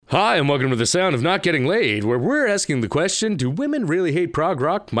Hi, and welcome to the sound of not getting laid, where we're asking the question, do women really hate prog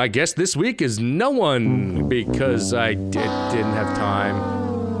rock? My guest this week is no one, because I didn't have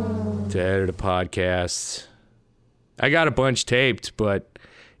time to edit a podcast. I got a bunch taped, but,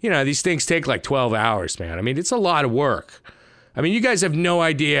 you know, these things take like 12 hours, man. I mean, it's a lot of work. I mean, you guys have no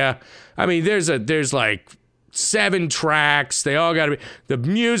idea. I mean, there's like 7 tracks. They all gotta be, the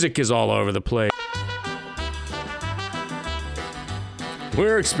music is all over the place.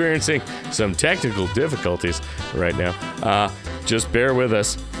 We're experiencing some technical difficulties right now. Just bear with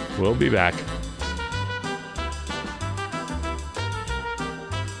us. We'll be back.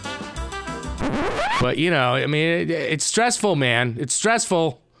 But, you know, I mean, it's stressful, man. It's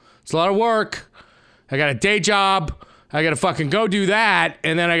stressful. It's a lot of work. I got a day job. I got to fucking go do that.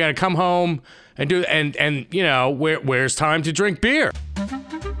 And then I got to come home and do, and you know, where's time to drink beer?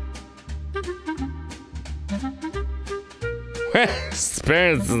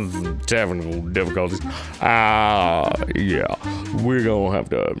 Experiencing some technical difficulties. Yeah, we're gonna have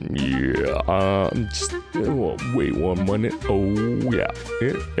to, just wait 1 minute. Oh, yeah,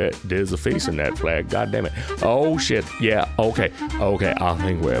 there's a face in that flag, god damn it. Oh, shit, yeah, okay, I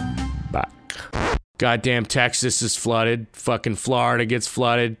think we're back. Goddamn Texas is flooded, fucking Florida gets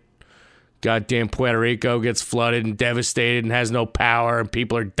flooded, goddamn Puerto Rico gets flooded and devastated and has no power and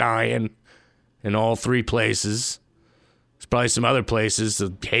people are dying in all 3 places. There's probably some other places,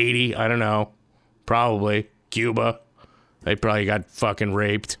 Haiti, I don't know, probably, Cuba. They probably got fucking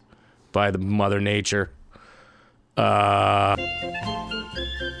raped by the Mother Nature. We're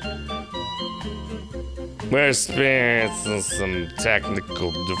experiencing some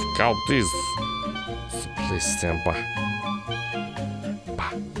technical difficulties, so please stand by.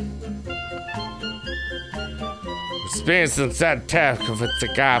 Experiencing some technical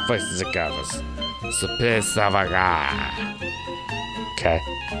difficulties. Okay.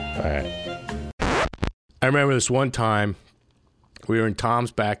 Alright. I remember this one time we were in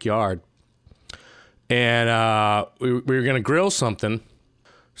Tom's backyard and we were gonna grill something.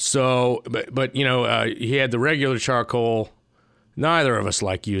 So but you know, he had the regular charcoal. Neither of us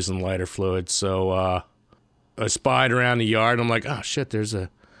like using lighter fluid, so I spied around the yard and I'm like, oh shit, there's a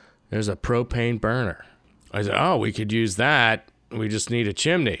propane burner. I said, oh, we could use that. We just need a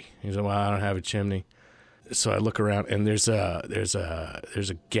chimney. He said, well, I don't have a chimney. So I look around and there's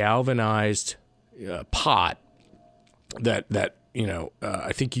a galvanized pot that you know,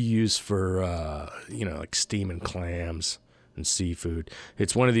 I think you use for you know, like steaming clams and seafood.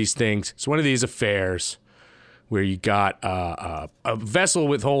 It's one of these things. It's one of these affairs where you got a vessel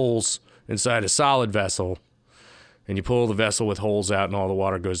with holes inside a solid vessel, and you pull the vessel with holes out, and all the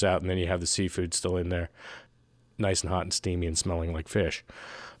water goes out, and then you have the seafood still in there. Nice and hot and steamy and smelling like fish.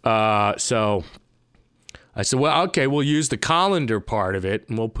 So I said, well, okay, we'll use the colander part of it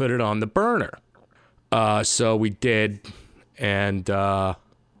and we'll put it on the burner. So we did. And,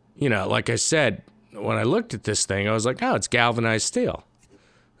 you know, like I said, when I looked at this thing, I was like, oh, it's galvanized steel.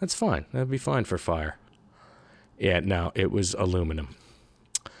 That's fine. That'd be fine for fire. Yeah, no, it was aluminum.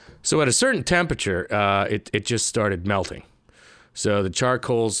 So at a certain temperature, it just started melting. So the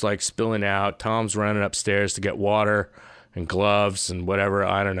charcoal's like spilling out. Tom's running upstairs to get water and gloves and whatever,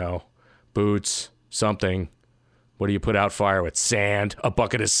 I don't know, boots, something. What do you put out fire with? Sand, a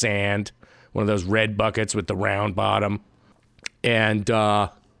bucket of sand, one of those red buckets with the round bottom. And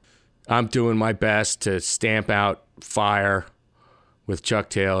I'm doing my best to stamp out fire with Chuck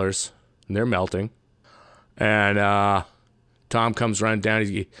Taylors, and they're melting. And Tom comes running down.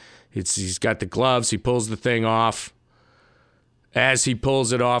 He's got the gloves. He pulls the thing off. As he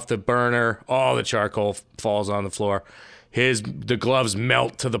pulls it off the burner, all the charcoal falls on the floor. The gloves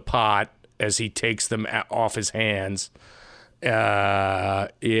melt to the pot as he takes them off his hands. I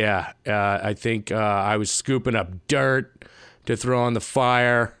think I was scooping up dirt to throw on the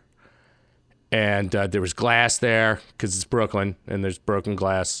fire. And there was glass there because it's Brooklyn and there's broken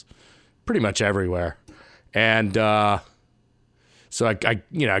glass pretty much everywhere. And so I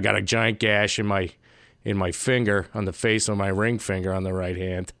got a giant gash in my finger, on the face of my ring finger on the right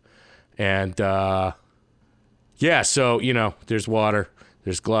hand. And, so, you know, there's water,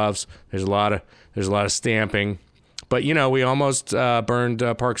 there's gloves, there's a lot of stamping. But, you know, we almost burned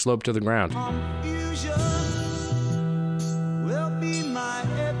Park Slope to the ground. Confusion will be my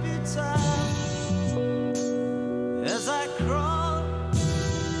epitaph as I crawl a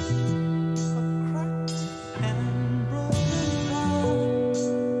cracked and broken path.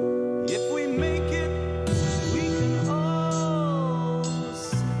 If we make it, we can all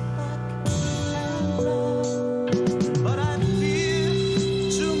sit back and laugh. But I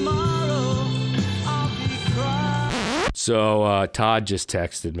fear tomorrow I'll be crying. So Todd just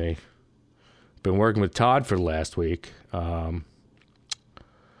texted me. Been working with Todd for the last week.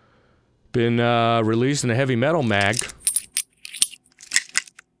 Been releasing a heavy metal mag.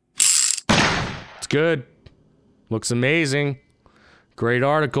 It's good. Looks amazing. Great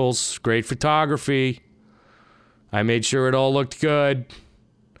articles. Great photography. I made sure it all looked good.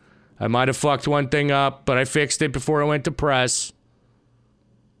 I might have fucked one thing up, but I fixed it before it went to press.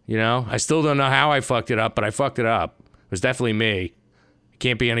 You know, I still don't know how I fucked it up, but I fucked it up. It was definitely me. It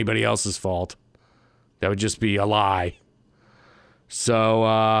can't be anybody else's fault. That would just be a lie.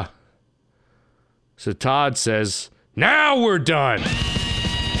 So Todd says, now we're done.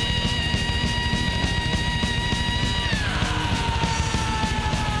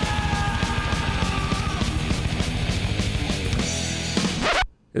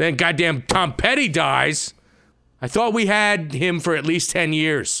 And then goddamn Tom Petty dies. I thought we had him for at least 10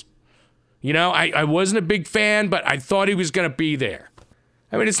 years. You know, I wasn't a big fan, but I thought he was going to be there.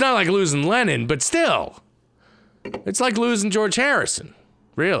 I mean, it's not like losing Lennon, but still. It's like losing George Harrison.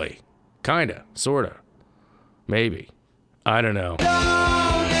 Really. Kinda. Sorta. Maybe. I don't know.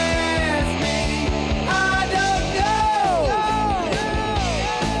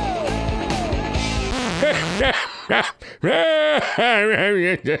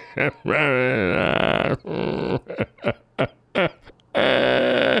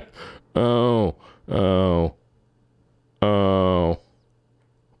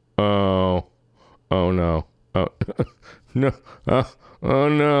 Oh no. Oh no. Oh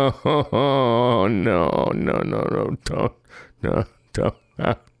no. Oh no. Don't. No. Don't.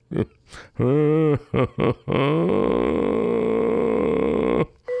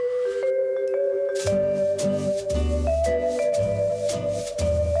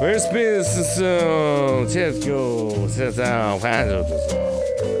 Where's business? Let's go.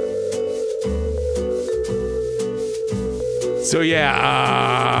 So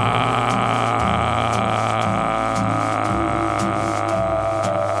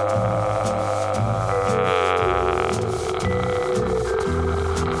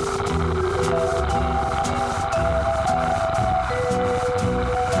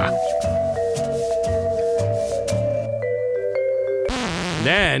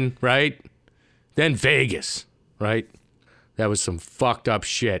then, right? Then Vegas, right? That was some fucked up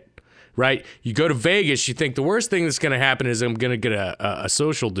shit. Right? You go to Vegas, you think the worst thing that's going to happen is I'm going to get a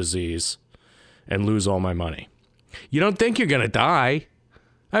social disease and lose all my money. You don't think you're going to die.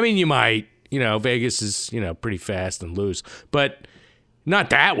 I mean, you might. You know, Vegas is, pretty fast and loose. But not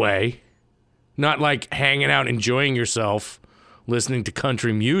that way. Not like hanging out, enjoying yourself, listening to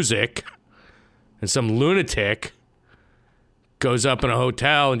country music, and some lunatic goes up in a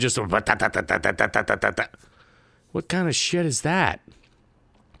hotel and just... What kind of shit is that?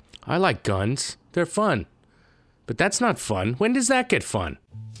 I like guns. They're fun. But that's not fun. When does that get fun?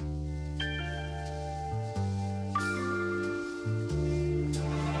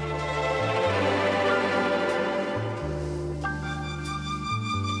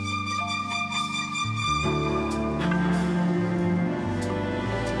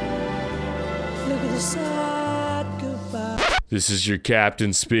 Look at the sad goodbye. This is your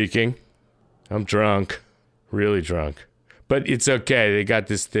captain speaking. I'm drunk. Really drunk. But it's okay. They got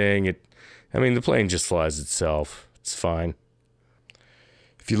this thing. The plane just flies itself. It's fine.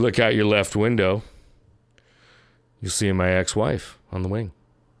 If you look out your left window, you'll see my ex-wife on the wing.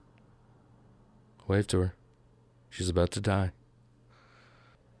 Wave to her. She's about to die.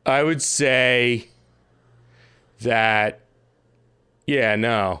 I would say that,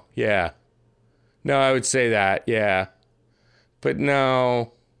 no, I would say that, yeah. But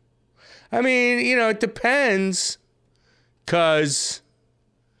no. It depends. Because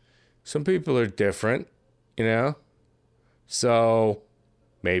some people are different, So,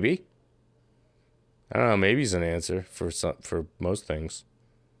 maybe. I don't know, maybe's an answer for most things.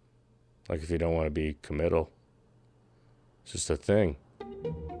 Like if you don't want to be committal. It's just a thing.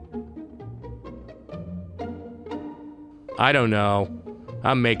 I don't know.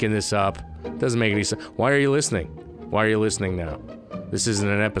 I'm making this up. Doesn't make any sense. Why are you listening? Why are you listening now? This isn't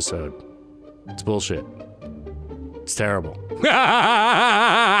an episode. It's bullshit. It's terrible.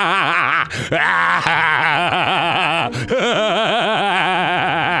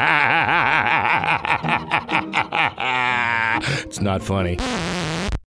 It's not funny.